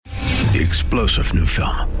The explosive new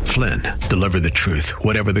film, Flynn, deliver the truth,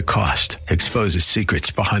 whatever the cost, exposes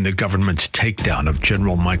secrets behind the government's takedown of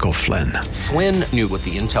General Michael Flynn. Flynn knew what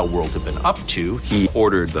the intel world had been up to. He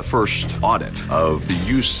ordered the first audit of the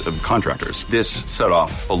use of contractors. This set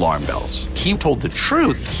off alarm bells. He told the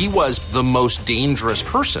truth. He was the most dangerous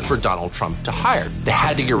person for Donald Trump to hire. They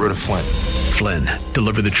had to get rid of Flynn. Flynn,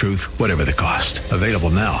 deliver the truth, whatever the cost. Available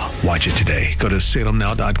now. Watch it today. Go to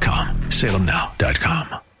salemnow.com.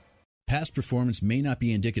 salemnow.com. Past performance may not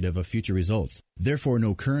be indicative of future results. Therefore,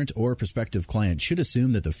 no current or prospective client should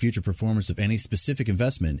assume that the future performance of any specific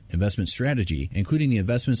investment strategy, including the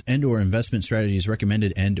investments and or investment strategies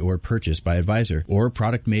recommended and or purchased by advisor, or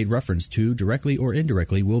product made reference to directly or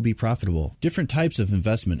indirectly will be profitable. Different types of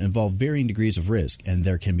investment involve varying degrees of risk, and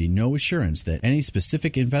there can be no assurance that any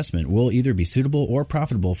specific investment will either be suitable or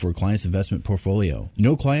profitable for a client's investment portfolio.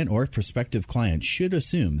 No client or prospective client should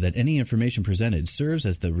assume that any information presented serves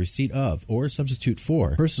as the receipt of or substitute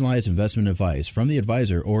for personalized investment advice from the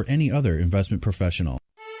advisor or any other investment professional.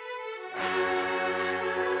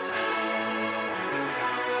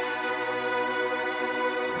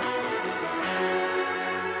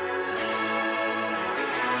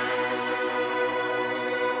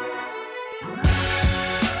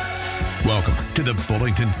 Welcome to the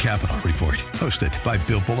Bullington Capital Report, hosted by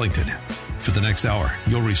Bill Bullington. For the next hour,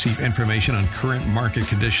 you'll receive information on current market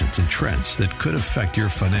conditions and trends that could affect your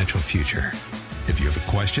financial future. If you have a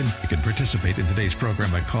question, you can participate in today's program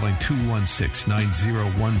by calling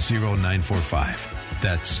 216-901-0945.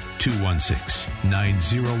 That's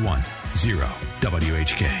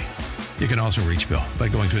 216-901-0WHK. You can also reach Bill by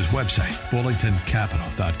going to his website,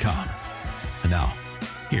 bullingtoncapital.com. And now,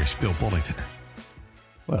 here's Bill Bullington.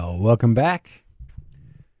 Well, welcome back.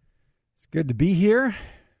 It's good to be here.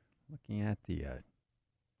 Looking at the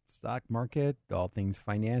stock market, all things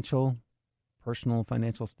financial, personal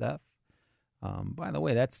financial stuff. By the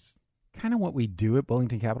way, that's kind of what we do at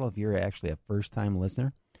Bullington Capital if you're actually a first-time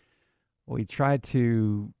listener. We try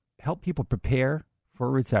to help people prepare for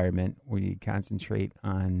retirement. We concentrate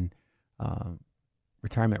on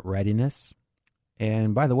retirement readiness.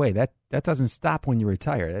 And by the way, that doesn't stop when you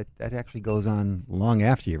retire. That actually goes on long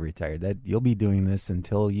after you're retired. That you'll be doing this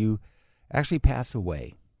until you actually pass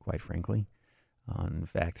away, quite frankly. In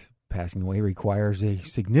fact, passing away requires a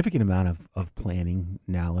significant amount of planning,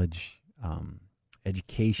 knowledge,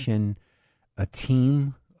 education, a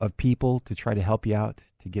team of people to try to help you out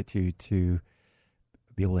to get you to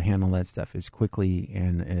be able to handle that stuff as quickly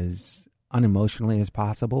and as unemotionally as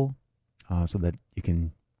possible so that you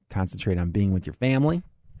can concentrate on being with your family.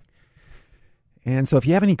 And so if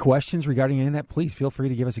you have any questions regarding any of that, please feel free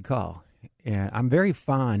to give us a call. And I'm very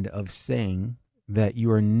fond of saying that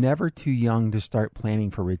you are never too young to start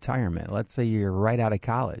planning for retirement. Let's say you're right out of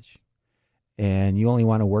college and you only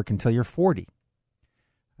want to work until you're 40.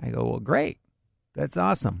 I go, well, great. That's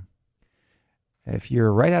awesome. If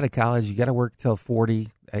you're right out of college, you got to work till 40.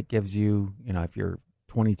 That gives you, if you're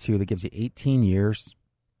 22, that gives you 18 years.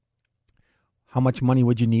 How much money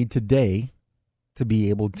would you need today to be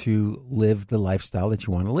able to live the lifestyle that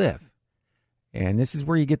you want to live? And this is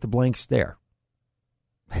where you get the blank stare.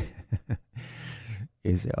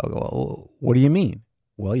 Well, what do you mean?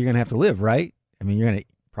 Well, you're going to have to live, right? I mean, you're going to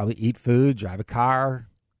probably eat food, drive a car,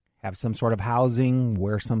 have some sort of housing,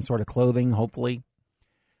 wear some sort of clothing, hopefully.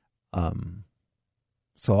 So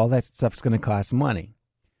all that stuff's going to cost money.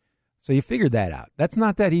 So you figured that out. That's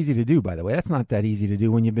not that easy to do, by the way. That's not that easy to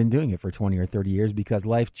do when you've been doing it for 20 or 30 years because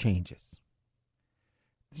life changes.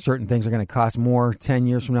 Certain things are going to cost more 10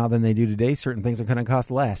 years from now than they do today. Certain things are going to cost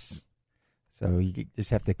less. So you just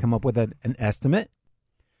have to come up with an estimate.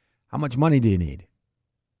 How much money do you need?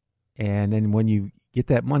 And then when you get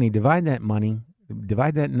that money, divide that number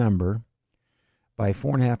by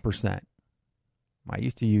 4.5%. I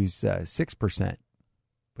used to use 6%.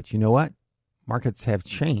 But you know what? Markets have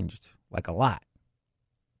changed like a lot.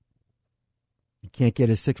 You can't get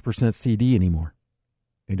a 6% CD anymore.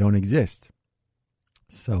 They don't exist.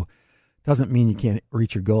 So it doesn't mean you can't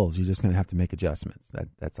reach your goals. You're just going to have to make adjustments.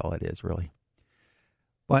 That's all it is, really.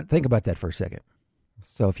 But think about that for a second.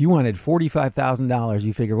 So if you wanted $45,000,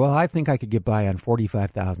 you figure, well, I think I could get by on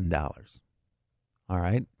 $45,000. All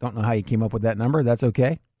right. Don't know how you came up with that number. That's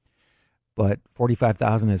okay. But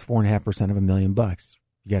 $45,000 is 4.5% of $1 million.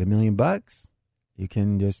 You got $1 million, you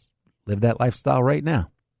can just live that lifestyle right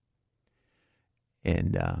now.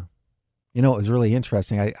 And, it was really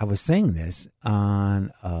interesting. I was saying this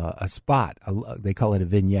on a spot. They call it a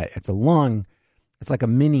vignette. It's like a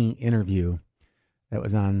mini interview that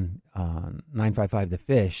was on 955 The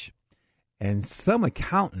Fish. And some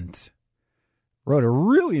accountant wrote a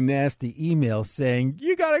really nasty email saying,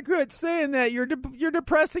 "You got to quit saying that. You're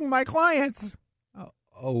depressing my clients."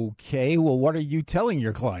 Okay, well, what are you telling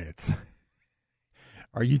your clients?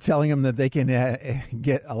 Are you telling them that they can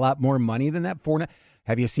get a lot more money than that?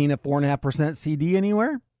 Have you seen a 4.5% CD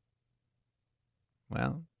anywhere?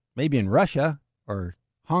 Well, maybe in Russia or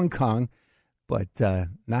Hong Kong, but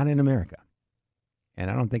not in America.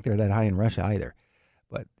 And I don't think they're that high in Russia either.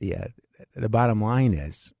 But the bottom line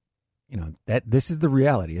is, that this is the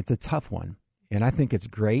reality. It's a tough one. And I think it's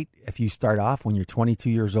great if you start off when you're 22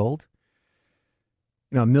 years old.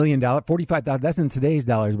 $1 million, $45,000, that's in today's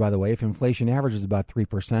dollars, by the way. If inflation averages about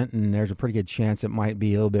 3%, and there's a pretty good chance it might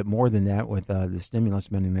be a little bit more than that with the stimulus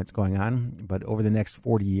spending that's going on. But over the next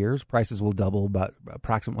 40 years, prices will double about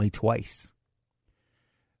approximately twice.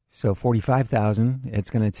 So $45,000, it's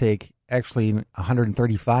going to take actually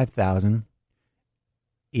 $135,000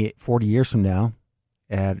 40 years from now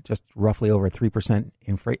at just roughly over a 3%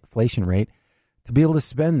 inflation rate to be able to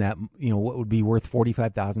spend that, what would be worth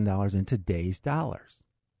 $45,000 in today's dollars.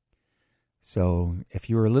 So if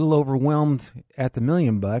you were a little overwhelmed at the $1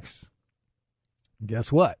 million,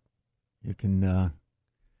 guess what? You can, no,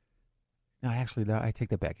 actually, I take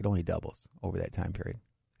that back. It only doubles over that time period.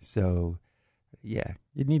 So, yeah,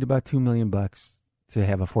 you'd need about $2 million to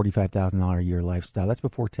have a $45,000 a year lifestyle. That's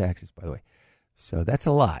before taxes, by the way. So that's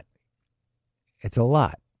a lot. It's a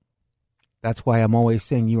lot. That's why I'm always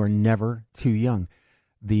saying you are never too young.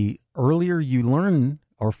 The earlier you learn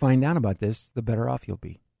or find out about this, the better off you'll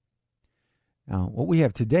be. Now, what we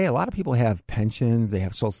have today, a lot of people have pensions. They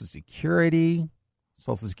have Social Security.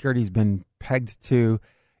 Social Security has been pegged to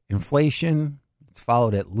inflation. It's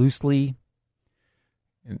followed it loosely.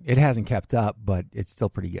 It hasn't kept up, but it's still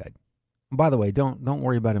pretty good. And by the way, don't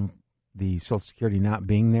worry about the Social Security not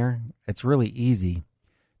being there. It's really easy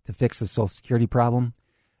to fix the Social Security problem.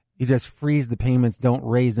 You just freeze the payments, don't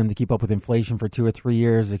raise them to keep up with inflation for 2 or 3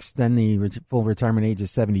 years, extend the full retirement age to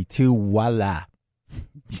 72, voila.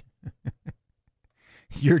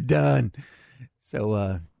 You're done.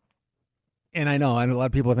 So, and I know a lot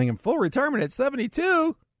of people are thinking, full retirement at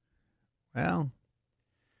 72? Well,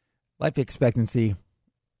 life expectancy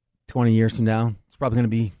 20 years from now, it's probably going to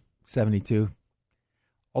be 72.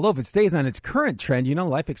 Although if it stays on its current trend,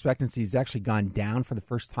 life expectancy has actually gone down for the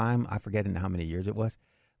first time. I forget in how many years it was,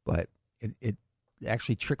 but it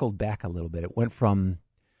actually trickled back a little bit. It went from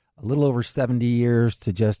a little over 70 years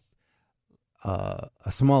to just a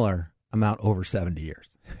smaller amount over 70 years,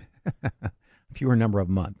 fewer number of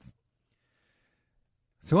months.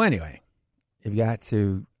 So anyway, you've got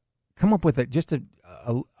to come up with just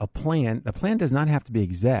a plan. The plan does not have to be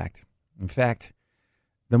exact. In fact,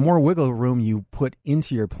 the more wiggle room you put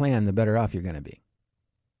into your plan, the better off you're going to be,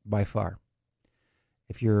 by far.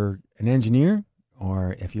 If you're an engineer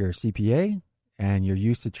or if you're a CPA and you're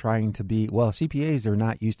used to trying to be, well, CPAs are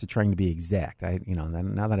not used to trying to be exact.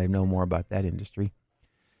 Now that I know more about that industry,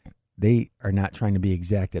 they are not trying to be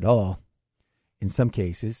exact at all in some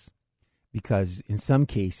cases, because in some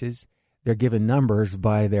cases they're given numbers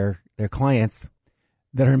by their clients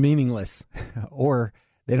that are meaningless or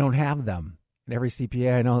they don't have them. And every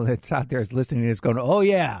CPA I know that's out there is listening and is going, oh,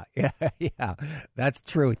 yeah, that's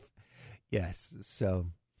truth. Yes. So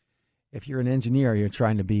if you're an engineer, you're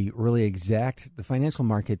trying to be really exact, the financial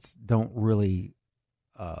markets don't really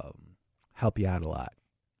help you out a lot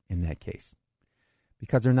in that case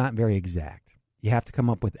because they're not very exact. You have to come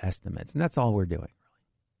up with estimates, and that's all we're doing.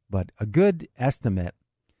 But a good estimate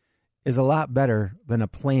is a lot better than a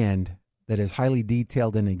plan that is highly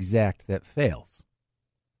detailed and exact that fails.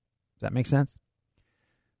 Does that make sense?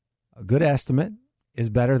 A good estimate is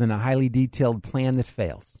better than a highly detailed plan that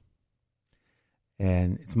fails.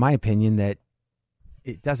 And it's my opinion that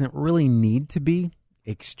it doesn't really need to be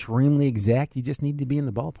extremely exact. You just need to be in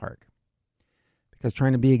the ballpark. Because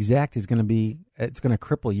trying to be exact it's going to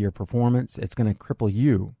cripple your performance. It's going to cripple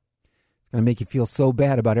you. It's going to make you feel so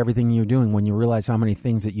bad about everything you're doing when you realize how many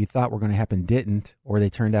things that you thought were going to happen didn't, or they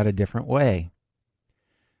turned out a different way.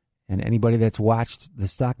 And anybody that's watched the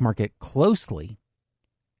stock market closely,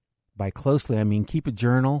 by closely, I mean keep a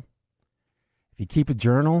journal. If you keep a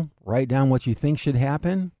journal, write down what you think should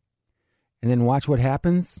happen, and then watch what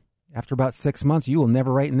happens. After about 6 months, you will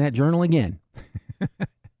never write in that journal again.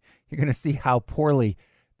 You're going to see how poorly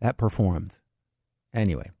that performed.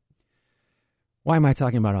 Anyway, why am I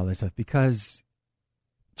talking about all this stuff? Because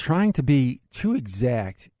trying to be too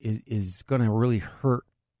exact is going to really hurt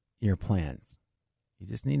your plans. You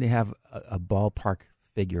just need to have a ballpark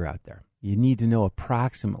figure out there. You need to know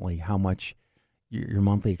approximately how much your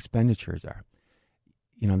monthly expenditures are.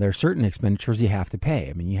 there are certain expenditures you have to pay.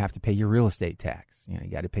 I mean, you have to pay your real estate tax. You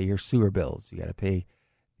got to pay your sewer bills. You got to pay,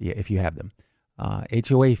 if you have them,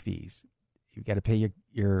 HOA fees. You got to pay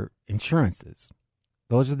your insurances.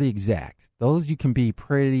 Those are the exact. Those you can be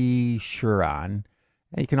pretty sure on.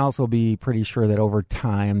 And you can also be pretty sure that over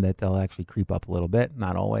time that they'll actually creep up a little bit.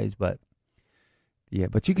 Not always, but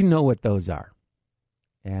but you can know what those are.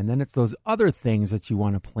 And then it's those other things that you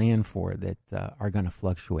want to plan for that are going to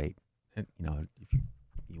fluctuate. And, if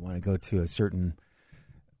you want to go to a certain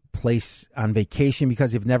place on vacation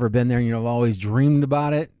because you've never been there and you've always dreamed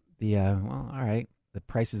about it, all right, the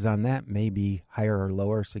prices on that may be higher or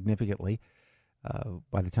lower significantly.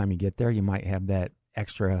 By the time you get there, you might have that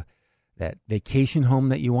extra, that vacation home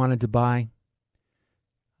that you wanted to buy.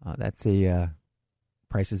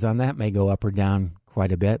 Prices on that may go up or down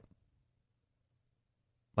quite a bit.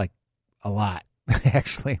 A lot,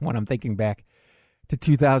 actually, when I'm thinking back to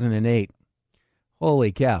 2008.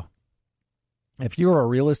 Holy cow. If you were a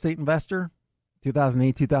real estate investor,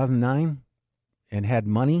 2008, 2009, and had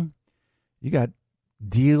money, you got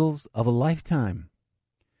deals of a lifetime.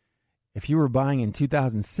 If you were buying in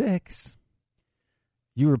 2006,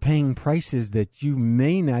 you were paying prices that you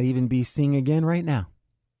may not even be seeing again right now.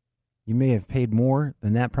 You may have paid more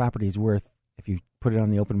than that property is worth if you put it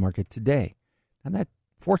on the open market today. And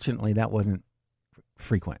fortunately, that wasn't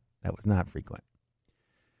frequent. That was not frequent.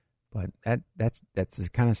 But that's the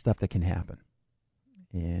kind of stuff that can happen.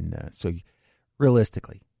 And so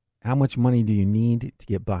realistically, how much money do you need to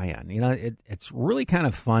get by on? It's really kind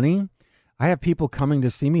of funny. I have people coming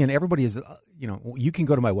to see me, and everybody is, you can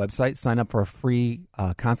go to my website, sign up for a free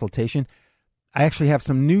consultation. I actually have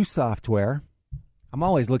some new software. I'm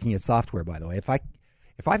always looking at software, by the way.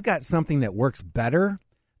 If I've got something that works better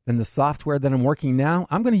than the software that I'm working now,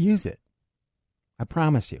 I'm going to use it. I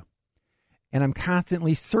promise you. And I'm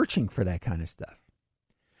constantly searching for that kind of stuff.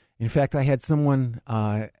 In fact, I had someone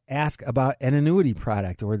ask about an annuity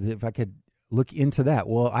product or if I could look into that.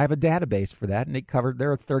 Well, I have a database for that, and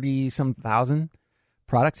there are 30-some thousand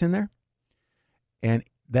products in there. And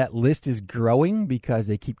that list is growing because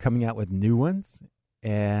they keep coming out with new ones.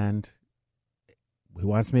 And he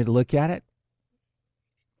wants me to look at it.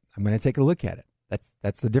 I'm going to take a look at it.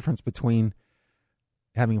 That's the difference between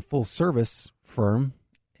having a full service firm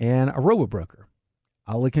and a robo-broker.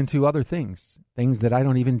 I'll look into other things that I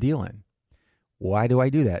don't even deal in. Why do I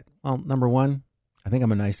do that? Well, number one, I think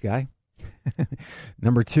I'm a nice guy.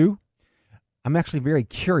 Number two, I'm actually very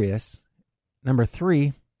curious. Number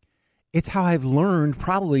three, it's how I've learned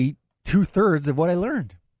probably 2/3 of what I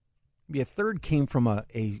learned. Maybe a third came from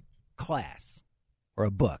a class or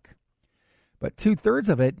a book. But 2/3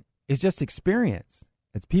 of it is just experience.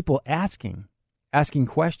 It's people asking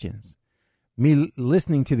questions. Me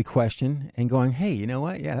listening to the question and going, hey, you know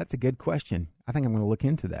what? Yeah, that's a good question. I think I'm going to look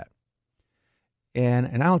into that.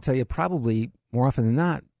 And I'll tell you, probably more often than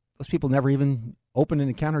not, those people never even opened an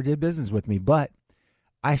account or did business with me. But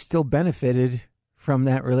I still benefited from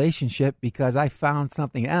that relationship because I found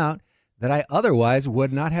something out that I otherwise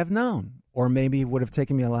would not have known, or maybe would have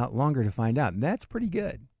taken me a lot longer to find out. And that's pretty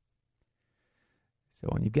good. So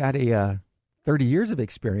when you've got 30 years of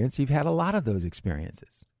experience, you've had a lot of those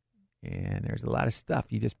experiences. And there's a lot of stuff.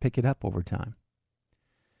 You just pick it up over time.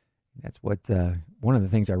 That's what one of the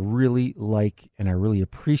things I really like and I really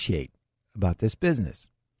appreciate about this business.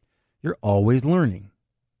 You're always learning,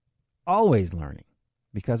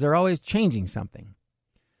 because they're always changing something.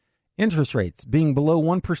 Interest rates being below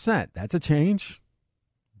 1%, that's a change.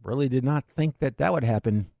 Really did not think that would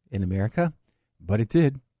happen in America, but it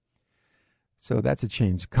did. So that's a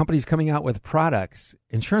change. Companies coming out with products,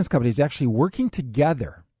 insurance companies actually working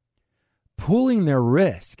together, pooling their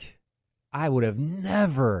risk. I would have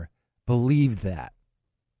never believed that.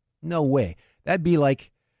 No way. That'd be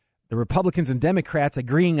like the Republicans and Democrats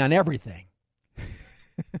agreeing on everything.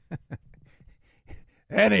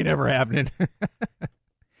 That ain't ever happening.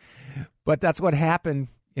 But that's what happened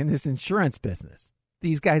in this insurance business.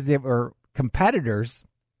 These guys, they were competitors,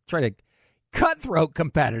 cutthroat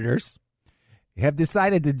competitors, have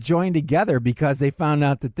decided to join together because they found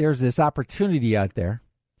out that there's this opportunity out there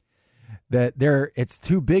that it's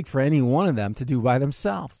too big for any one of them to do by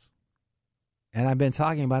themselves. And I've been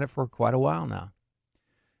talking about it for quite a while now.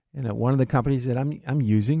 One of the companies that I'm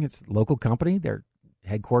using, it's a local company. They're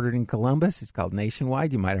headquartered in Columbus. It's called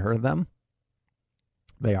Nationwide. You might have heard of them.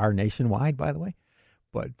 They are nationwide, by the way.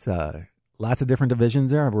 But lots of different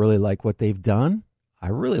divisions there. I really like what they've done. I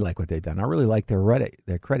really like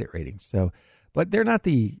their credit ratings. So, but they're not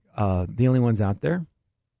the only ones out there.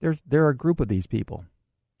 There are a group of these people.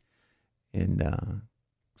 And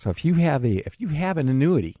so if you have an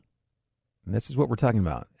annuity, and this is what we're talking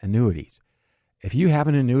about, annuities. If you have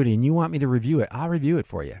an annuity and you want me to review it, I'll review it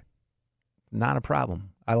for you. Not a problem.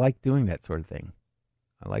 I like doing that sort of thing.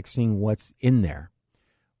 I like seeing what's in there.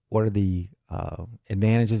 What are the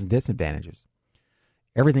advantages and disadvantages?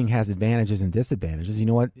 Everything has advantages and disadvantages. You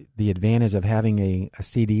know what the advantage of having a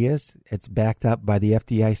CD is? It's backed up by the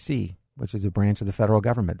FDIC, which is a branch of the federal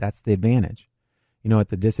government. That's the advantage. You know what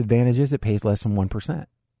the disadvantage is? It pays less than 1%.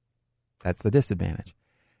 That's the disadvantage.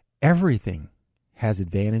 Everything has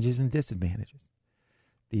advantages and disadvantages.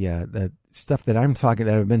 The stuff that I've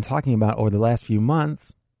been talking about over the last few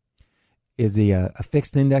months is a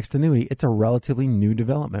fixed indexed annuity. It's a relatively new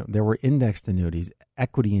development. There were indexed annuities,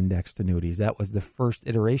 equity indexed annuities. That was the first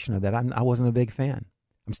iteration of that. I wasn't a big fan.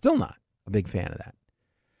 I'm still not a big fan of that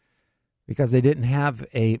because they didn't have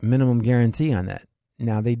a minimum guarantee on that.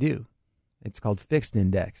 Now they do. It's called fixed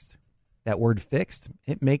indexed. That word fixed,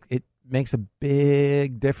 it makes a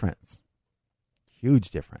big difference,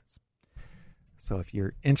 huge difference. So if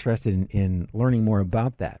you're interested in learning more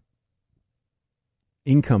about that,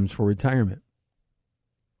 incomes for retirement,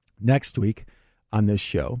 next week on this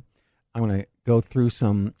show, I'm going to go through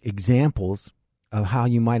some examples of how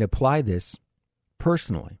you might apply this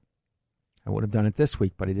personally. I would have done it this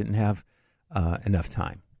week, but I didn't have enough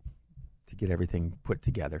time to get everything put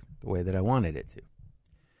together the way that I wanted it to.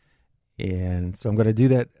 And so I'm going to do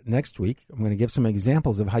that next week. I'm going to give some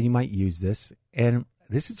examples of how you might use this, and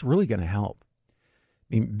this is really going to help.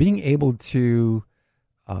 I mean, being able to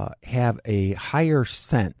have a higher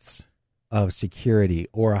sense of security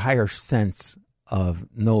or a higher sense of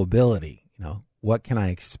knowability, what can I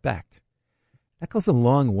expect? That goes a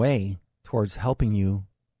long way towards helping you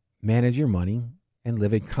manage your money and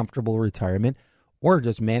live a comfortable retirement, or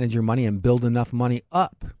just manage your money and build enough money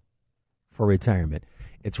up for retirement.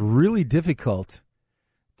 It's really difficult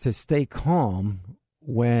to stay calm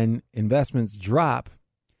when investments drop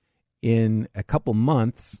in a couple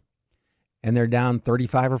months and they're down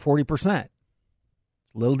 35 or 40%. A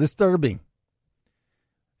little disturbing.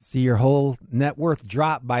 See your whole net worth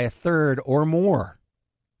drop by a third or more.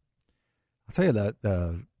 I'll tell you,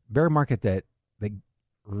 the bear market that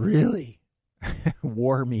really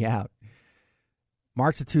wore me out.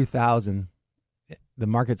 March of 2000, the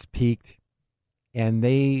markets peaked, and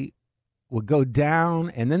they would go down,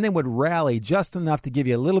 and then they would rally just enough to give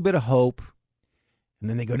you a little bit of hope, and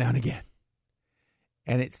then they go down again.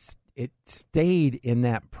 And it stayed in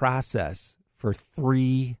that process for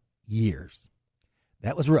 3 years.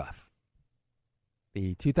 That was rough.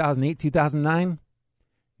 The 2008, 2009,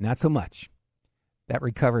 not so much. That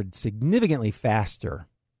recovered significantly faster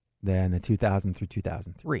than the 2000 through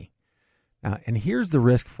 2003. Now, and here's the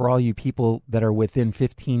risk for all you people that are within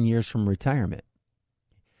 15 years from retirement.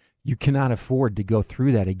 You cannot afford to go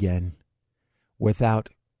through that again without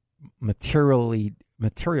materially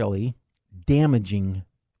damaging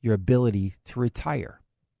your ability to retire.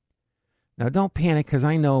 Now, don't panic, because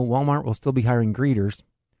I know Walmart will still be hiring greeters,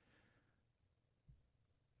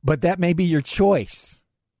 but that may be your choice.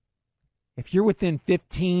 If you're within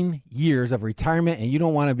 15 years of retirement and you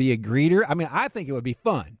don't want to be a greeter, I think it would be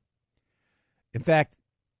fun. In fact,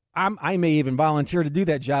 I may even volunteer to do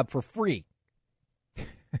that job for free.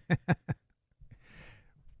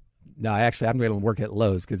 No, actually, I'm going to work at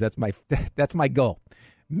Lowe's because that's my goal.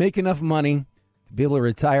 Make enough money to be able to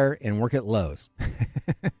retire and work at Lowe's.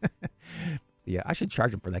 Yeah, I should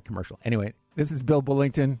charge them for that commercial. Anyway, this is Bill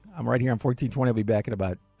Bullington. I'm right here on 1420. I'll be back in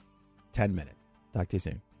about 10 minutes. Talk to you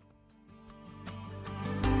soon.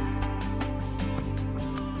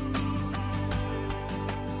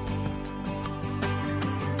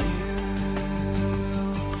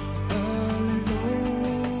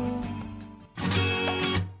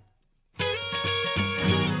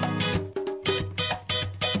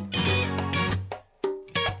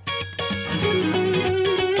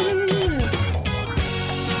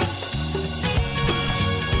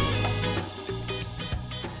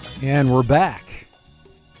 And we're back.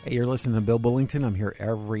 Hey, you're listening to Bill Bullington. I'm here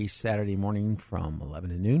every Saturday morning from 11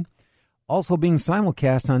 to noon. Also being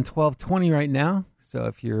simulcast on 1220 right now. So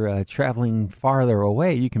if you're traveling farther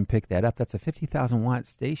away, you can pick that up. That's a 50,000-watt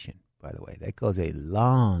station, by the way. That goes a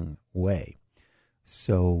long way.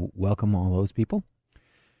 So welcome all those people.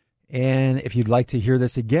 And if you'd like to hear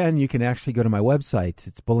this again, you can actually go to my website.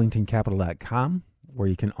 It's bullingtoncapital.com. where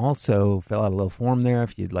you can also fill out a little form there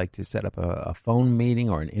if you'd like to set up a phone meeting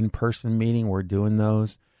or an in-person meeting. We're doing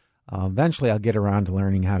those. Eventually, I'll get around to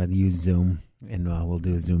learning how to use Zoom, and we'll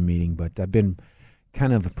do a Zoom meeting. But I've been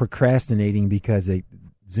kind of procrastinating because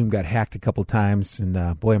Zoom got hacked a couple times,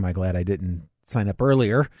 and boy, am I glad I didn't sign up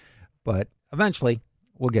earlier. But eventually,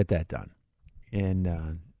 we'll get that done.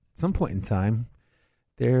 And some point in time,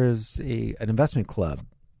 there's an investment club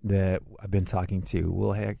that I've been talking to.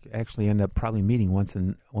 We'll actually end up probably meeting once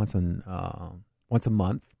a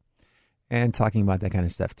month and talking about that kind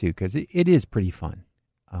of stuff too, because it is pretty fun.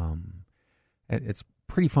 It's a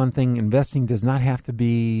pretty fun thing. Investing does not have to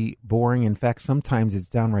be boring. In fact, sometimes it's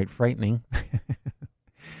downright frightening.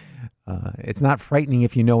 It's not frightening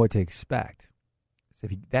if you know what to expect. So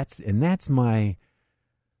that's my,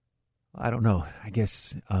 I don't know, I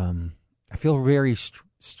guess I feel very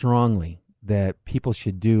strongly that people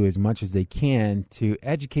should do as much as they can to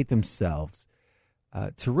educate themselves,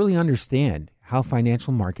 to really understand how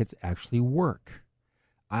financial markets actually work.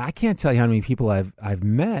 I can't tell you how many people I've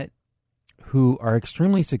met who are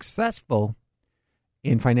extremely successful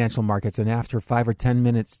in financial markets, and after 5 or 10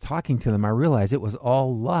 minutes talking to them, I realized it was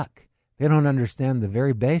all luck. They don't understand the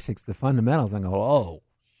very basics, the fundamentals. I go, oh,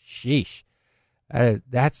 sheesh,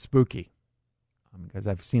 that's spooky, because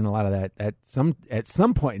I've seen a lot of that. At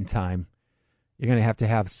some point in time, you're going to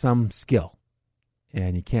have some skill,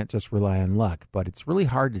 and you can't just rely on luck. But it's really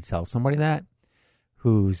hard to tell somebody that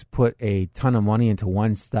who's put a ton of money into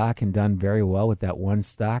one stock and done very well with that one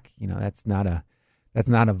stock. That's not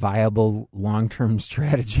a viable long-term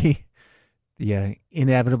strategy.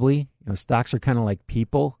 Inevitably, stocks are kind of like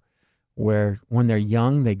people, where when they're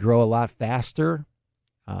young, they grow a lot faster.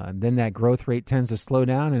 Then that growth rate tends to slow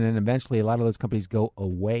down, and then eventually a lot of those companies go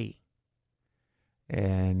away.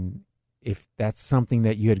 And if that's something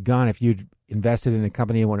that if you'd invested in a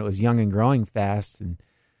company when it was young and growing fast, and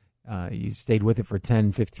you stayed with it for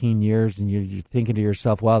 10, 15 years, and you're thinking to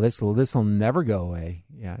yourself, well, this will never go away.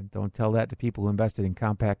 Yeah, don't tell that to people who invested in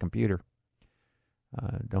Compaq Computer.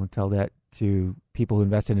 Don't tell that to people who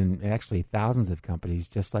invested in actually thousands of companies,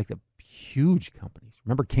 just like the huge companies.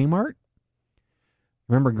 Remember Kmart?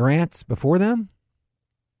 Remember Grants before them?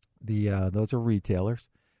 Those are retailers.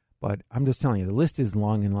 But I'm just telling you, the list is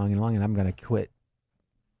long and long and long, and I'm going to quit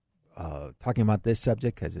talking about this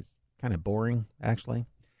subject because it's kind of boring, actually.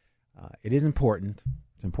 It is important.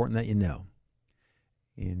 It's important that you know.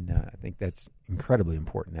 And I think that's incredibly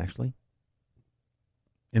important, actually.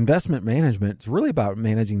 Investment management is really about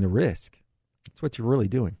managing the risk. That's what you're really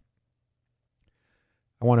doing.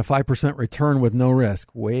 I want a 5% return with no risk.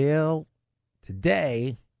 Well,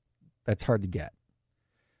 today, that's hard to get.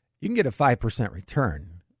 You can get a 5%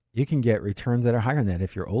 return. You can get returns that are higher than that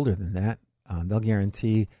if you're older than that. They'll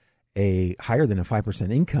guarantee a higher than a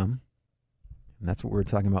 5% income. And that's what we're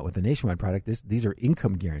talking about with the Nationwide product. These are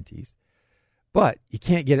income guarantees. But you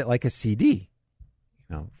can't get it like a CD.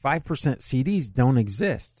 5% CDs don't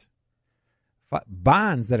exist.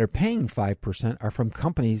 Bonds that are paying 5% are from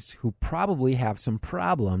companies who probably have some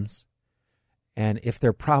problems. And if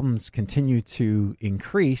their problems continue to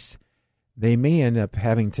increase, they may end up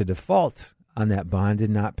having to default on that bond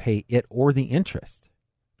and not pay it or the interest.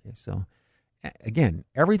 Okay, so again,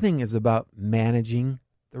 everything is about managing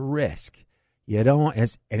the risk.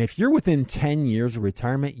 And if you're within 10 years of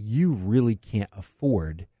retirement, you really can't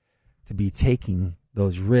afford to be taking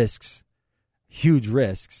those risks, huge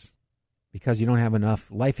risks, because you don't have enough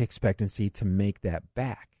life expectancy to make that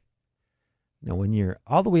back. When you're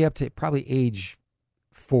all the way up to probably age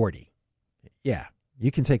 40, yeah, you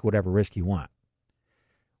can take whatever risk you want.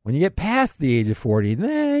 When you get past the age of 40,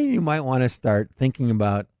 then you might want to start thinking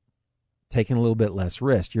about taking a little bit less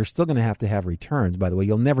risk. You're still going to have returns, by the way.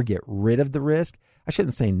 You'll never get rid of the risk. I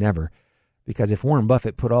shouldn't say never, because if Warren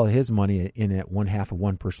Buffett put all his money in at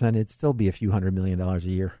 0.5%, it'd still be a few $100 million a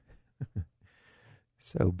year.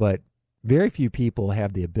 But very few people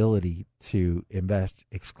have the ability to invest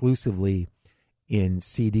exclusively in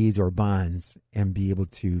CDs or bonds and be able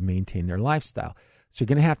to maintain their lifestyle. So you're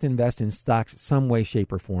going to have to invest in stocks some way,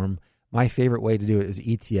 shape, or form. My favorite way to do it is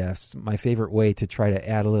ETFs. My favorite way to try to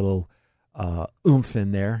add a little oomph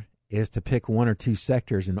in there is to pick one or two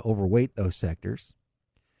sectors and overweight those sectors.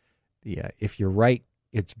 If you're right,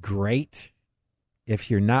 it's great. If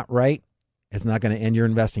you're not right, it's not going to end your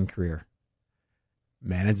investing career.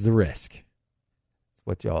 Manage the risk. That's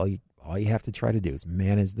what all you have to try to do is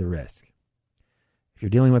manage the risk. If you're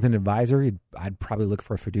dealing with an advisor, I'd probably look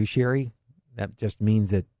for a fiduciary. That just means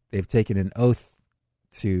that they've taken an oath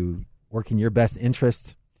to work in your best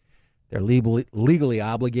interest. They're legally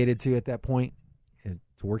obligated to at that point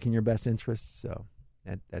to work in your best interest. So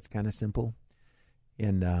that's kind of simple.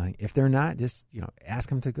 And if they're not, just ask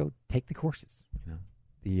them to go take the courses.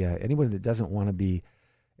 Anybody that doesn't want to be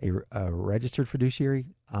a registered fiduciary,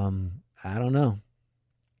 I don't know.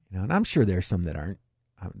 And I'm sure there's some that aren't.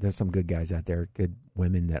 There's some good guys out there, good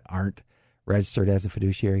women that aren't registered as a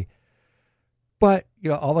fiduciary. But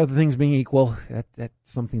all other things being equal, that's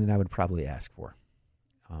something that I would probably ask for.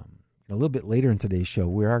 A little bit later in today's show,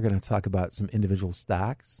 we are going to talk about some individual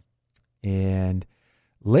stocks. And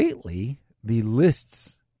lately, the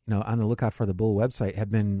lists, on the lookout for the Bull website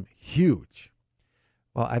have been huge.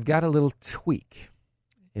 Well, I've got a little tweak,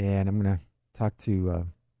 and I'm going to talk to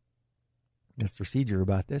Mr. Seeger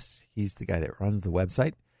about this. He's the guy that runs the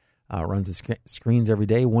website, runs the screens every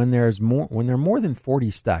day. When there are more than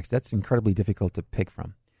 40 stocks, that's incredibly difficult to pick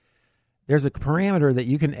from. There's a parameter that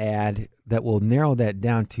you can add that will narrow that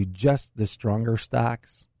down to just the stronger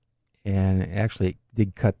stocks. And actually, it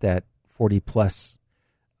did cut that 40-plus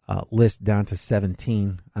list down to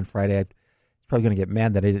 17 on Friday. I'm probably going to get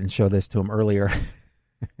mad that I didn't show this to him earlier,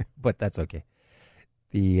 but that's okay.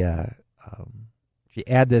 If you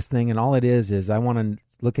add this thing, and all it is I want to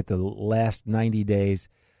look at the last 90 days,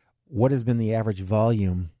 what has been the average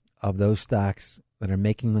volume of those stocks that are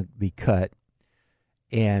making the cut.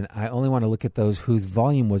 And I only want to look at those whose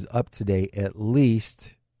volume was up today at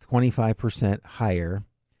least 25% higher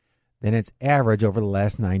than its average over the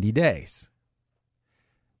last 90 days.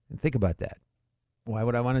 And think about that. Why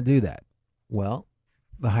would I want to do that? Well,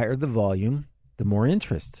 the higher the volume, the more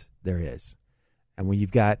interest there is. And when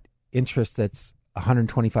you've got interest that's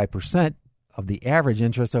 125% of the average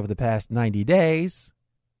interest over the past 90 days,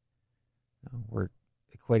 we're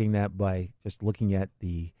equating that by just looking at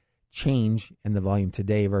the change in the volume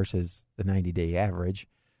today versus the 90-day average.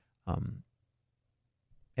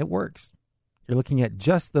 It works. You're looking at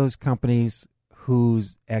just those companies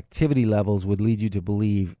whose activity levels would lead you to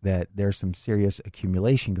believe that there's some serious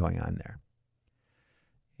accumulation going on there.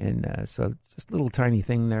 And so it's just a little tiny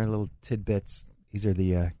thing there, little tidbits. These are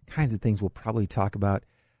the kinds of things we'll probably talk about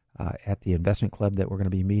at the investment club that we're going to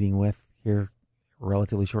be meeting with here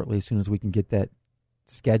relatively shortly, as soon as we can get that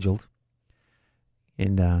scheduled.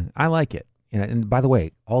 And I like it. And by the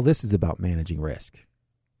way, all this is about managing risk.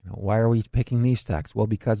 Why are we picking these stocks? Well,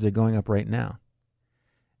 because they're going up right now.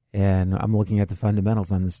 And I'm looking at the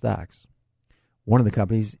fundamentals on the stocks. One of the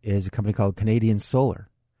companies is a company called Canadian Solar.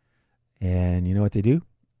 And you know what they do?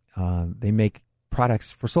 They make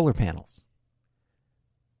products for solar panels.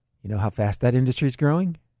 You know how fast that industry is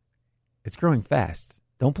growing? It's growing fast.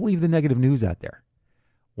 Don't believe the negative news out there.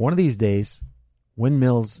 One of these days,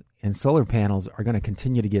 windmills and solar panels are going to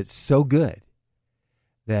continue to get so good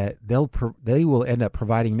that they will end up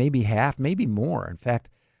providing maybe half, maybe more. In fact,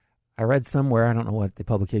 I read somewhere, I don't know what the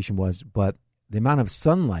publication was, but the amount of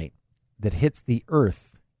sunlight that hits the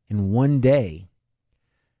earth in one day,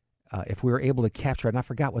 if we were able to capture it, and I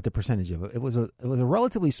forgot what the percentage of it, it was a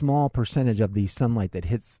relatively small percentage of the sunlight that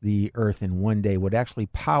hits the earth in one day would actually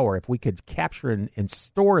power, if we could capture and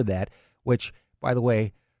store that, which, by the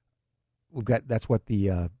way, that's what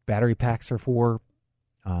the battery packs are for.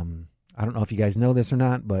 I don't know if you guys know this or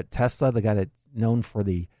not, but Tesla, the guy that's known for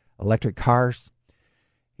the electric cars,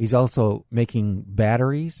 he's also making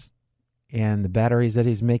batteries, and the batteries that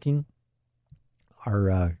he's making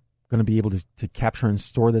are going to be able to capture and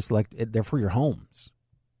store this. They're for your homes.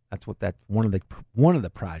 That's what one of the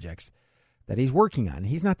projects that he's working on.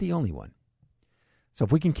 He's not the only one. So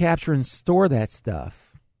if we can capture and store that stuff,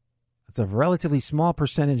 it's a relatively small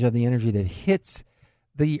percentage of the energy that hits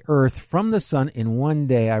the earth from the sun in one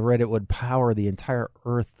day. I read it would power the entire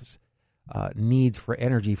earth's needs for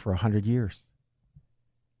energy for 100 years.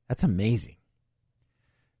 That's amazing.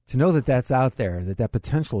 To know that that's out there, that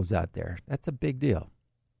potential is out there, that's a big deal.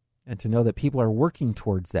 And to know that people are working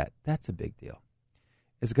towards that, that's a big deal.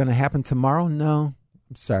 Is it going to happen tomorrow? No,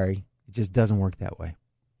 I'm sorry. It just doesn't work that way.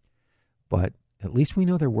 But at least we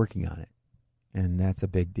know they're working on it. And that's a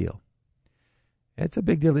big deal. It's a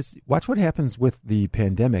big deal. Watch what happens with the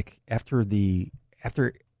pandemic after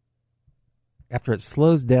it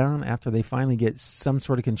slows down, after they finally get some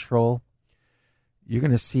sort of control. You're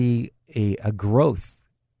going to see a growth.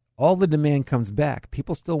 All the demand comes back.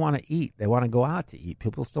 People still want to eat. They want to go out to eat.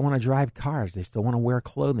 People still want to drive cars. They still want to wear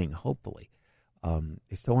clothing, hopefully.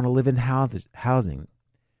 They still want to live in housing.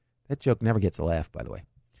 That joke never gets a laugh, by the way.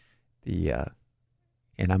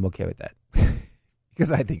 And I'm okay with that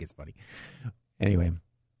because I think it's funny. Anyway,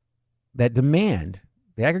 that demand,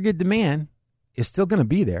 the aggregate demand, is still going to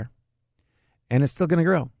be there, and it's still going to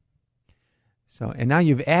grow. So, and now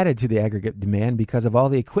you've added to the aggregate demand because of all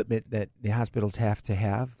the equipment that the hospitals have to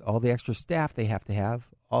have, all the extra staff they have to have,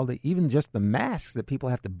 even just the masks that people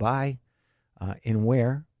have to buy and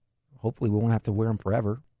wear. Hopefully we won't have to wear them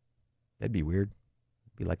forever. That'd be weird.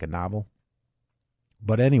 It'd be like a novel.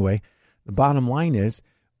 But anyway, the bottom line is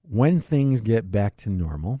when things get back to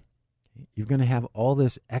normal, you're going to have all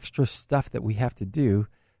this extra stuff that we have to do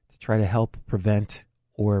to try to help prevent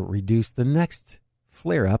or reduce the next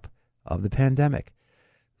flare-up of the pandemic.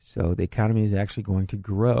 So the economy is actually going to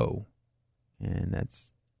grow. And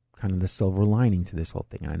that's kind of the silver lining to this whole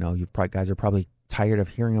thing. And I know you guys are probably tired of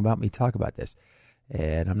hearing about me talk about this.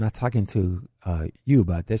 And I'm not talking to you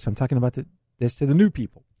about this. I'm talking about this to the new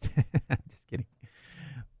people. Just kidding.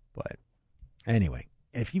 But anyway,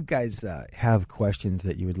 if you guys have questions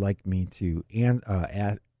that you would like me to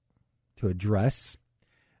address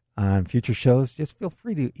on future shows, just feel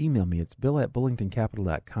free to email me. It's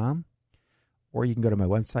bill@bullingtoncapital.com, or you can go to my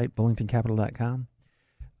website, bullingtoncapital.com.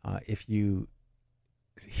 If you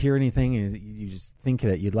hear anything and you just think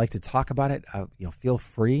that you'd like to talk about it, feel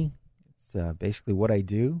free. It's basically what I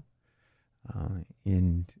do,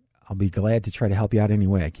 and I'll be glad to try to help you out any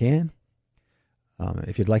way I can.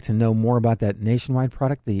 If you'd like to know more about that nationwide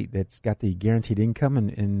product that's got the guaranteed income,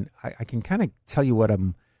 and I can kind of tell you what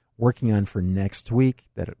I'm working on for next week,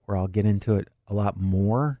 where I'll get into it a lot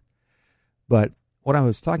more. But what I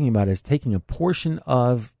was talking about is taking a portion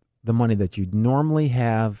of the money that you'd normally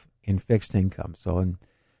have in fixed income. So in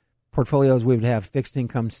portfolios, we would have fixed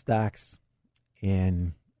income stocks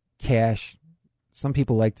and cash. Some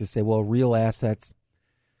people like to say, well, real assets.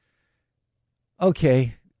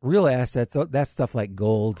 Okay, real assets, that's stuff like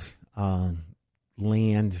gold,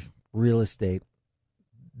 land, real estate.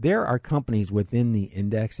 There are companies within the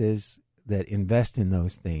indexes that invest in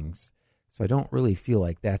those things. So I don't really feel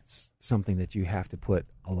like that's something that you have to put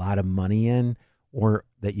a lot of money in, or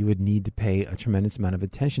that you would need to pay a tremendous amount of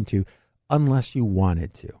attention to, unless you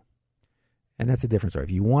wanted to. And that's a different story.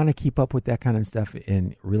 If you want to keep up with that kind of stuff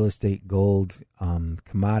in real estate, gold,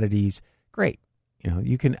 commodities, great.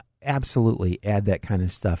 You can absolutely add that kind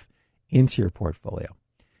of stuff into your portfolio.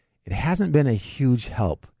 It hasn't been a huge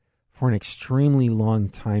help for an extremely long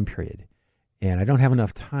time period. And I don't have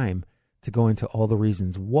enough time to go into all the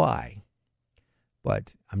reasons why.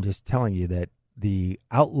 But I'm just telling you that the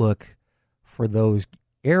outlook for those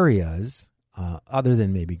areas, other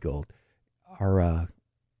than maybe gold, are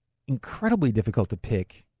incredibly difficult to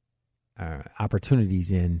pick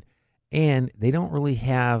opportunities in, and they don't really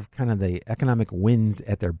have kind of the economic winds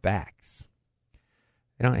at their backs.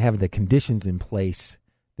 They don't have the conditions in place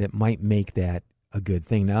that might make that a good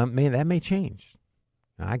thing. Now, that may change.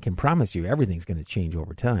 Now, I can promise you everything's going to change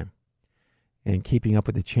over time, and keeping up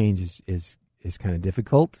with the change is kind of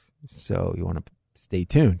difficult, so you want to stay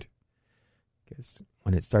tuned. Because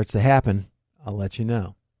when it starts to happen, I'll let you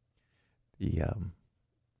know.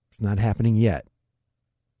 It's not happening yet.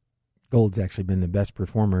 Gold's actually been the best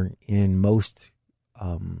performer in most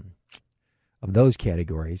of those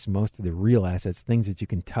categories. Most of the real assets, things that you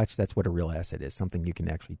can touch, that's what a real asset is, something you can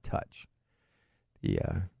actually touch.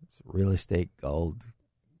 It's real estate, gold,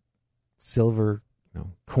 silver,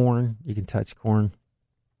 corn. You can touch corn.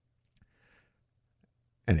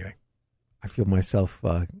 Anyway, I feel myself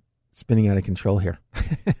spinning out of control here.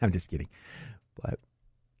 I'm just kidding. But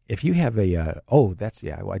if you have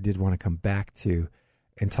I did want to come back to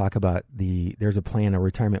and talk about there's a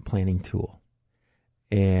retirement planning tool.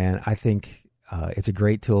 And I think it's a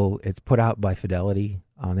great tool. It's put out by Fidelity.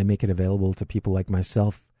 They make it available to people like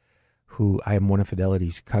myself, who I am one of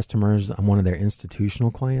Fidelity's customers. I'm one of their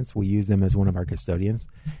institutional clients. We use them as one of our custodians.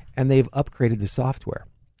 And they've upgraded the software.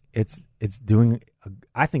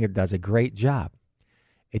 I think it does a great job.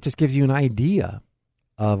 It just gives you an idea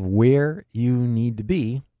of where you need to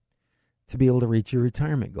be able to reach your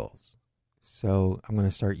retirement goals. So I'm going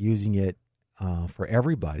to start using it for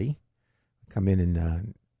everybody. Come in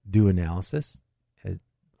and do analysis. It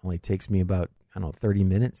only takes me about 30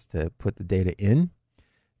 minutes to put the data in,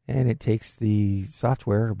 and it takes the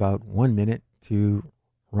software about 1 minute to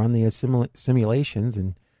run the simulations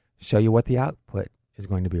and show you what the output is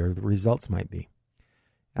going to be, or the results might be.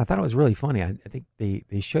 And I thought it was really funny. I think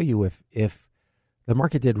they show you if the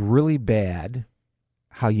market did really bad,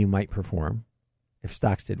 how you might perform. If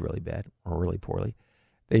stocks did really bad or really poorly,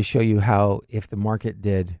 they show you how, if the market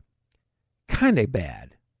did kind of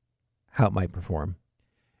bad, how it might perform.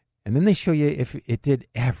 And then they show you if it did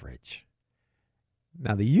average.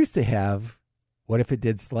 Now, they used to have, what if it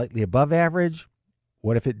did slightly above average?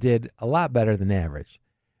 What if it did a lot better than average?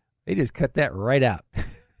 They just cut that right out.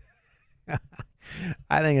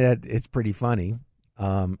 I think that it's pretty funny.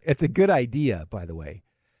 It's a good idea, by the way.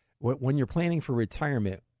 When you're planning for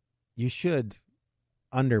retirement, you should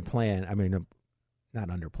not underplan.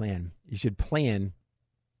 You should plan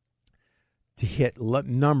to hit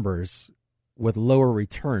numbers with lower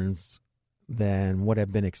returns than what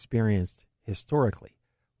have been experienced historically.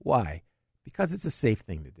 Why? Because it's a safe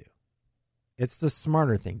thing to do. It's the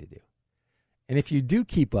smarter thing to do. And if you do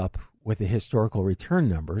keep up with the historical return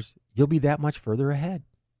numbers, you'll be that much further ahead.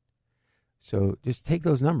 So just take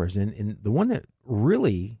those numbers. And the one that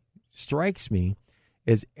really strikes me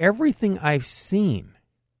is everything I've seen,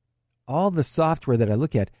 all the software that I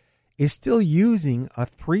look at, is still using a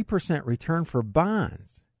 3% return for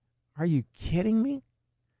bonds. Are you kidding me?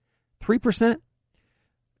 3%?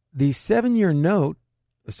 The 7-year note,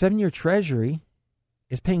 the 7-year treasury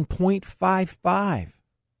is paying 0.55.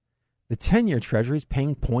 The 10-year treasury is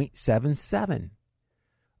paying 0.77.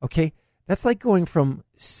 Okay, that's like going from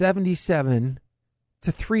 77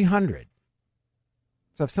 to 300.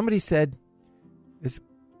 So if somebody said, I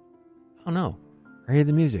don't know, I hear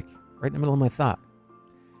the music right in the middle of my thought.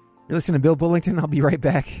 You're listening to Bill Bullington. I'll be right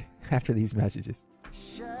back after these messages.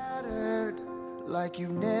 Shattered like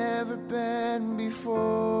you've never been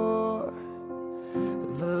before.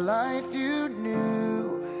 The life you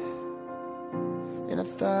knew in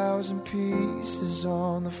 1,000 pieces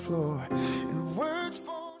on the floor. And words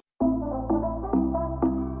fall.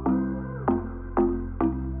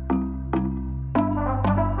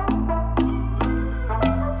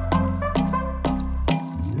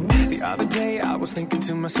 The other day I was thinking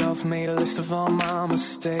to myself, made a list of all my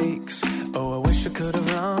mistakes. Oh, I wish I could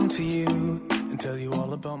have run to you and tell you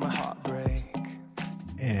all about my heartbreak.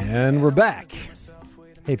 And we're back.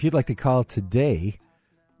 Hey, if you'd like to call today,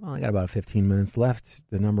 well, I got about 15 minutes left.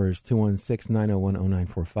 The number is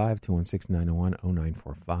 216-901-0945,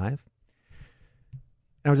 216-901-0945.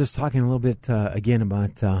 I was just talking a little bit, again,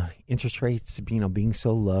 about interest rates, being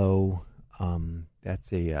so low.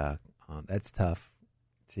 That's tough.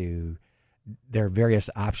 There are various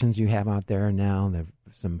options you have out there now. There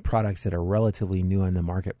are some products that are relatively new in the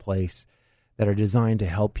marketplace that are designed to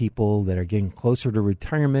help people that are getting closer to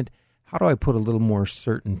retirement. How do I put a little more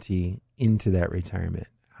certainty into that retirement?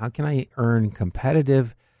 How can I earn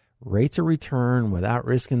competitive rates of return without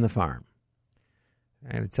risking the farm?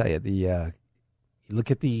 I got to tell you, you look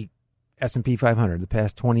at the S&P 500. The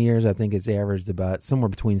past 20 years, I think it's averaged about somewhere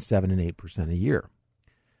between 7 and 8% a year.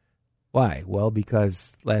 Why? Well,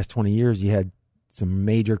 because last 20 years you had some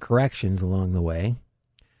major corrections along the way,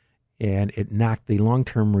 and it knocked the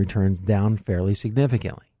long-term returns down fairly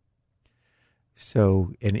significantly.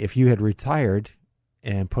 So, and if you had retired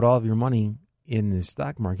and put all of your money in the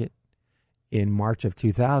stock market in March of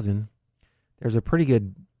 2000, there's a pretty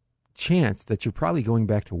good chance that you're probably going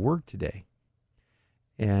back to work today.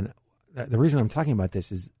 And the reason I'm talking about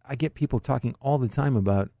this is I get people talking all the time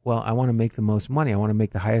about, well, I want to make the most money. I want to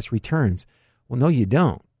make the highest returns. Well, no, you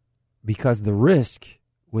don't, because the risk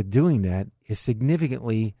with doing that is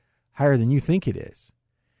significantly higher than you think it is.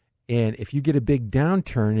 And if you get a big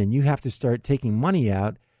downturn and you have to start taking money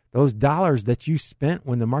out, those dollars that you spent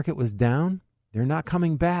when the market was down, they're not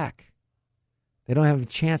coming back. They don't have a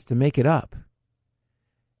chance to make it up.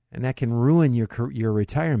 And that can ruin your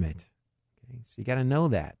retirement. Okay? So you got to know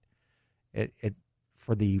that.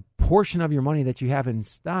 For the portion of your money that you have in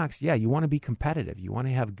stocks, yeah, you want to be competitive. You want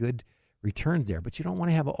to have good returns there, but you don't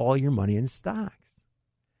want to have all your money in stocks.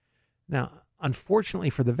 Now,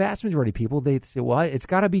 unfortunately, for the vast majority of people, they say, well, it's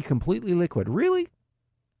got to be completely liquid. Really?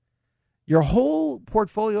 Your whole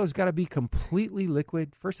portfolio has got to be completely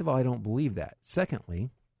liquid? First of all, I don't believe that. Secondly,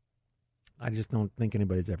 I just don't think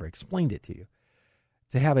anybody's ever explained it to you.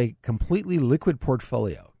 To have a completely liquid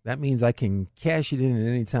portfolio, that means I can cash it in at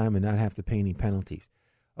any time and not have to pay any penalties.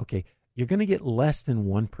 Okay, you're going to get less than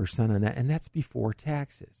 1% on that, and that's before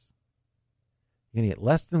taxes. You're going to get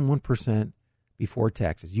less than 1% before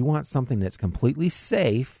taxes. You want something that's completely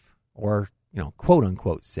safe, or, quote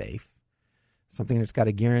unquote safe, something that's got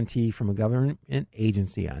a guarantee from a government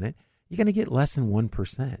agency on it. You're going to get less than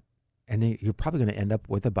 1%, and you're probably going to end up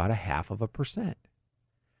with about 0.5%.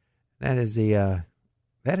 That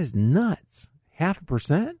is nuts.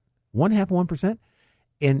 0.5%, 1%,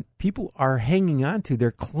 and people are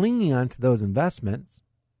they're clinging on to those investments.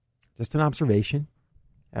 Just an observation,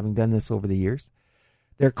 having done this over the years.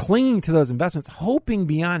 They're clinging to those investments, hoping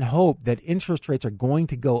beyond hope that interest rates are going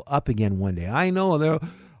to go up again one day. I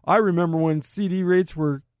remember when CD rates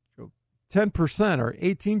were 10% or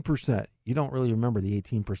 18%. You don't really remember the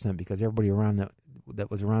 18% because everybody around that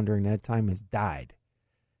was around during that time has died.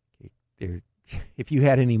 If you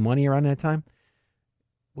had any money around that time,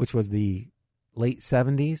 which was the late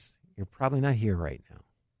 70s, you're probably not here right now.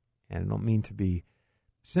 And I don't mean to be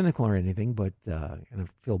cynical or anything, but and I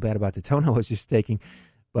feel bad about the tone I was just taking.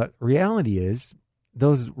 But reality is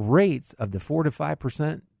those rates of the 4 to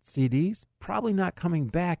 5% CDs probably not coming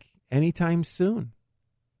back anytime soon.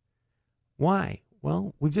 Why?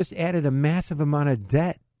 Well, we've just added a massive amount of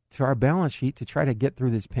debt to our balance sheet to try to get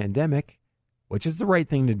through this pandemic, which is the right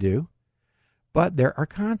thing to do. But there are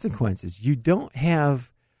consequences. You don't have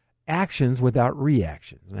actions without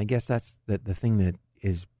reactions. And I guess that's the thing that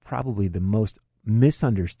is probably the most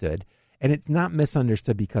misunderstood. And it's not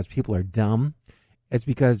misunderstood because people are dumb. It's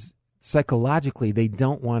because psychologically they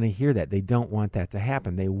don't want to hear that. They don't want that to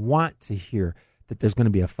happen. They want to hear that there's going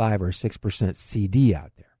to be a 5 or 6% CD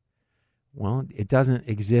out there. Well, it doesn't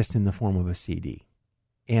exist in the form of a CD.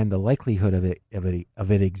 And the likelihood of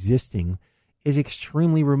it existing is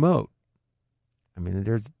extremely remote. I mean,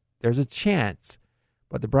 there's a chance,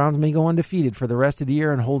 but the Browns may go undefeated for the rest of the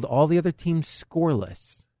year and hold all the other teams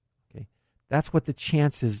scoreless. Okay, that's what the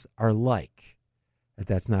chances are like.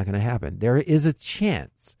 That's not going to happen. There is a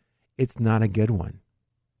chance. It's not a good one.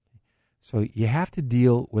 So you have to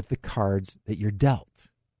deal with the cards that you're dealt.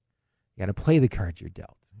 You got to play the cards you're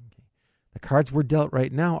dealt. Okay. The cards we're dealt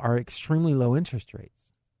right now are extremely low interest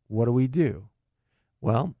rates. What do?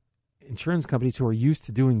 Well, insurance companies who are used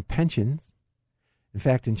to doing pensions, in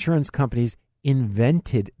fact, insurance companies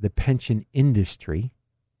invented the pension industry.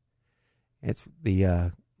 It's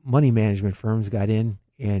the money management firms got in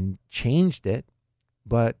and changed it,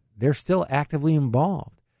 but they're still actively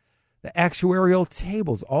involved. The actuarial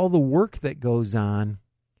tables, all the work that goes on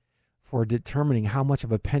for determining how much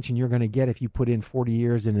of a pension you're going to get if you put in 40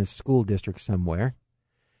 years in a school district somewhere,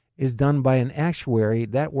 is done by an actuary.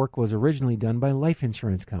 That work was originally done by life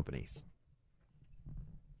insurance companies.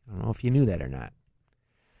 I don't know if you knew that or not.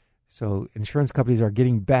 So insurance companies are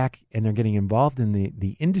getting back and they're getting involved in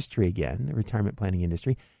the industry again, the retirement planning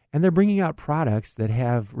industry, and they're bringing out products that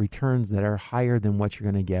have returns that are higher than what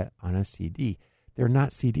you're going to get on a CD. They're not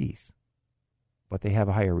CDs, but they have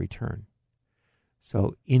a higher return.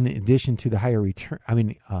 So in addition to the higher return,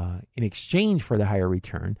 in exchange for the higher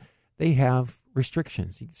return, they have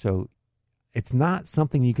restrictions. So it's not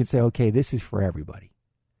something you can say, okay, this is for everybody.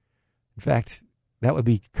 In fact, that would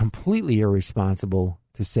be completely irresponsible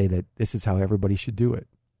to say that this is how everybody should do it.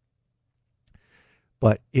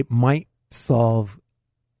 But it might solve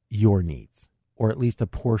your needs, or at least a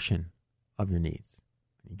portion of your needs.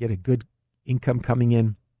 You get a good income coming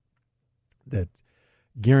in that's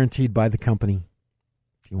guaranteed by the company.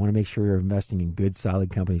 You want to make sure you're investing in good, solid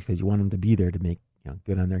companies because you want them to be there to make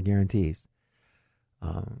good on their guarantees.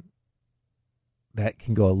 That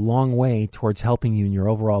can go a long way towards helping you in your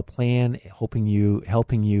overall plan, helping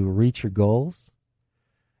you reach your goals.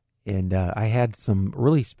 And I had some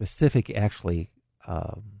really specific,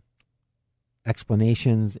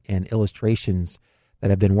 explanations and illustrations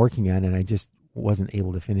that I've been working on, and I just wasn't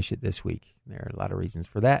able to finish it this week. There are a lot of reasons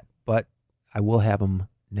for that, but I will have them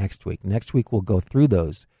next week. Next week, we'll go through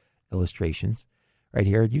those illustrations right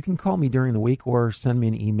here. You can call me during the week or send me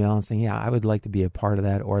an email and say, yeah, I would like to be a part of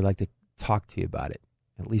that, or I'd like to talk to you about it,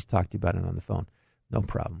 at least talk to you about it on the phone. No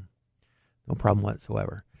problem. No problem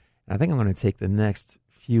whatsoever. And I think I'm going to take the next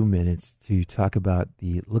few minutes to talk about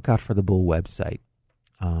the Look Out for the Bull website.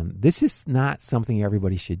 This is not something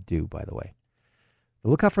everybody should do, by the way. The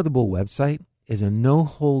Look Out for the Bull website is a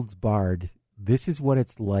no-holds-barred, this is what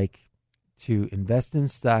it's like to invest in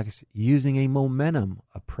stocks using a momentum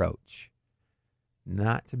approach,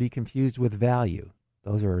 not to be confused with value.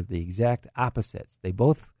 Those are the exact opposites. They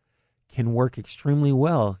both can work extremely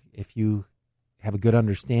well if you have a good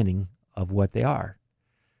understanding of what they are.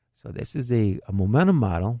 So this is a momentum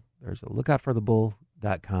model. There's a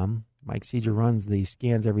lookoutforthebull.com. Mike Seeger runs the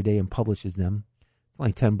scans every day and publishes them. It's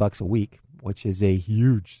only $10 a week, which is a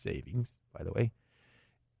huge savings, by the way.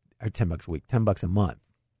 Or $10 a week, $10 a month.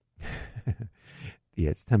 Yeah,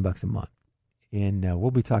 it's $10 a month. And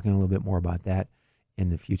we'll be talking a little bit more about that in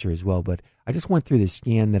the future as well. But I just went through the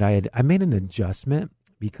scan that I made an adjustment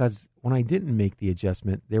because when I didn't make the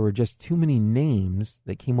adjustment, there were just too many names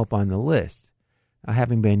that came up on the list. Now,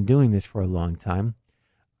 having been doing this for a long time,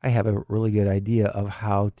 I have a really good idea of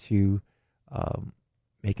how to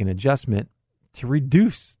make an adjustment to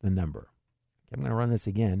reduce the number. Okay, I'm going to run this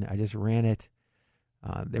again. I just ran it.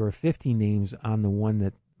 There were 50 names on the one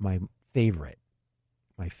that my favorite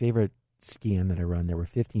scan that I run. There were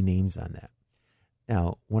 50 names on that.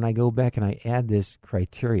 Now, when I go back and I add this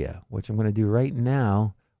criteria, which I'm going to do right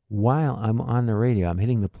now while I'm on the radio, I'm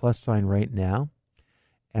hitting the plus sign right now,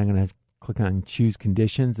 and I'm going to click on choose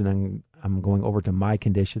conditions, and I'm going over to my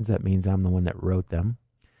conditions. That means I'm the one that wrote them.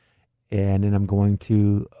 And then I'm going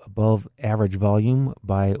to above average volume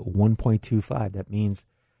by 1.25. That means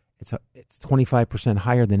it's 25%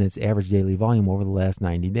 higher than its average daily volume over the last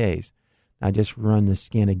 90 days. Now I just run the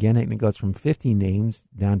scan again, and it goes from 50 names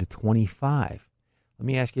down to 25. Let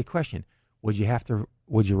me ask you a question. Would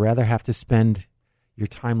you rather have to spend your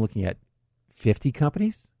time looking at 50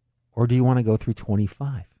 companies, or do you want to go through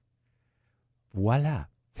 25? Voila.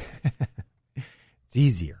 It's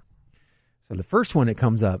easier. So the first one that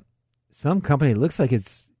comes up some company, it looks like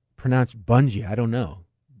it's pronounced Bungie. I don't know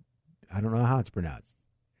how it's pronounced.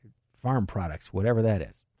 Farm Products, whatever that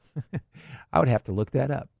is. I would have to look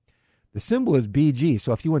that up. The symbol is BG,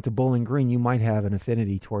 so if you went to Bowling Green, you might have an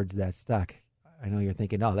affinity towards that stock. I know you're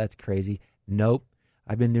thinking, oh, that's crazy. Nope.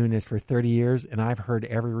 I've been doing this for 30 years, and I've heard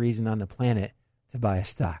every reason on the planet to buy a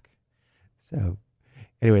stock. So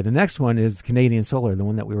anyway, the next one is Canadian Solar, the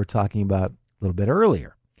one that we were talking about a little bit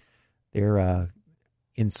earlier. They're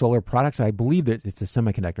in solar products. I believe that it's a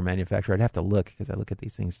semiconductor manufacturer. I'd have to look because I look at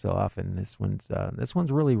these things so often. This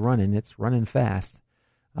one's really running. It's running fast.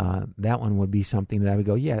 That one would be something that I would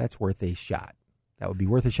go, yeah, that's worth a shot. That would be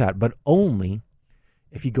worth a shot, but only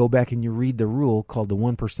if you go back and you read the rule called the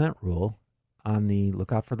 1% rule on the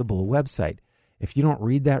Look Out for the Bull website. If you don't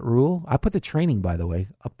read that rule, I put the training, by the way,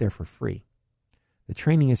 up there for free. The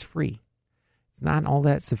training is free. It's not all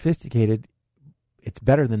that sophisticated. It's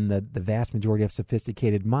better than the vast majority of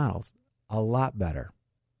sophisticated models. A lot better.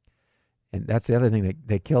 And that's the other thing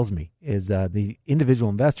that kills me is the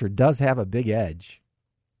individual investor does have a big edge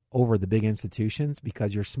over the big institutions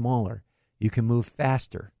because you're smaller. You can move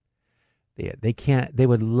faster. They can't. They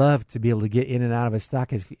would love to be able to get in and out of a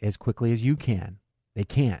stock as quickly as you can. They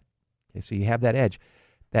can't. Okay, so you have that edge.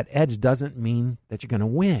 That edge doesn't mean that you're going to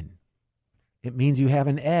win. It means you have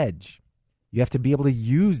an edge. You have to be able to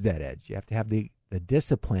use that edge. You have to have the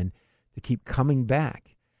discipline to keep coming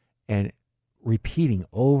back and repeating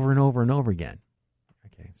over and over and over again.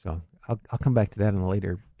 Okay, so I'll come back to that in a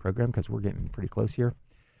later program because we're getting pretty close here.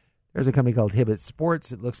 There's a company called Hibbett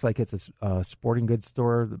Sports. It looks like it's a sporting goods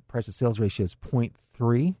store. The price to sales ratio is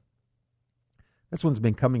 0.3. This one's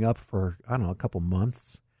been coming up for, I don't know, a couple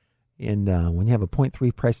months. And when you have a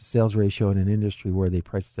 0.3 price to sales ratio in an industry where the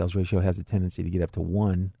price to sales ratio has a tendency to get up to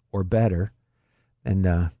 1 or better,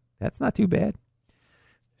 then that's not too bad.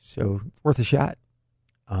 So it's worth a shot.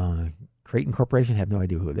 Creighton Corporation, have no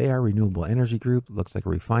idea who they are. Renewable Energy Group, looks like a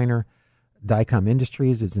refiner. Dycom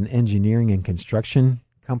Industries is an engineering and construction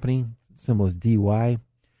company. Symbol is DY.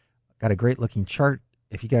 Got a great looking chart.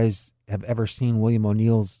 If you guys have ever seen William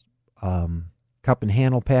O'Neill's cup and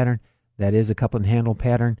handle pattern, that is a cup and handle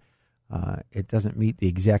pattern. It doesn't meet the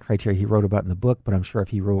exact criteria he wrote about in the book, but I'm sure if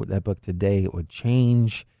he wrote that book today, it would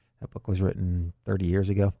change. That book was written 30 years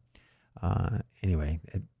ago. Anyway,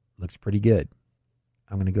 it looks pretty good.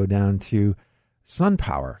 I'm going to go down to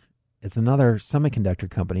SunPower. It's another semiconductor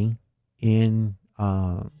company in...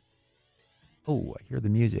 I hear the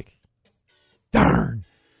music. Darn!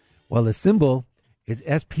 Well, the symbol is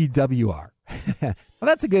SPWR. Well,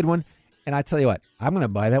 that's a good one. And I tell you what, I'm going to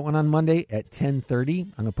buy that one on Monday at 10:30.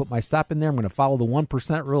 I'm going to put my stop in there. I'm going to follow the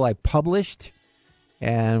 1% rule I published.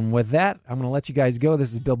 And with that, I'm going to let you guys go.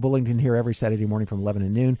 This is Bill Bullington here every Saturday morning from 11 to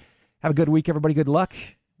noon. Have a good week, everybody. Good luck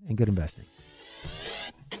and good investing.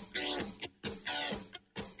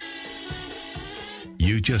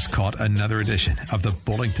 You just caught another edition of the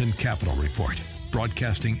Bullington Capital Report,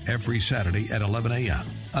 broadcasting every Saturday at 11 a.m.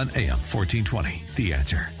 on AM 1420. The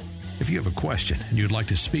Answer. If you have a question and you'd like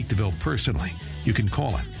to speak to Bill personally, you can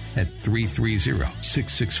call him at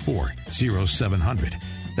 330-664-0700.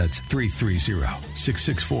 That's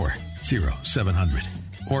 330-664-0700.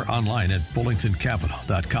 Or online at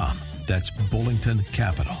bullingtoncapital.com. That's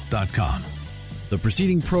bullingtoncapital.com. The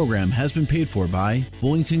preceding program has been paid for by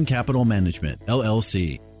Bullington Capital Management,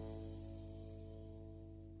 LLC.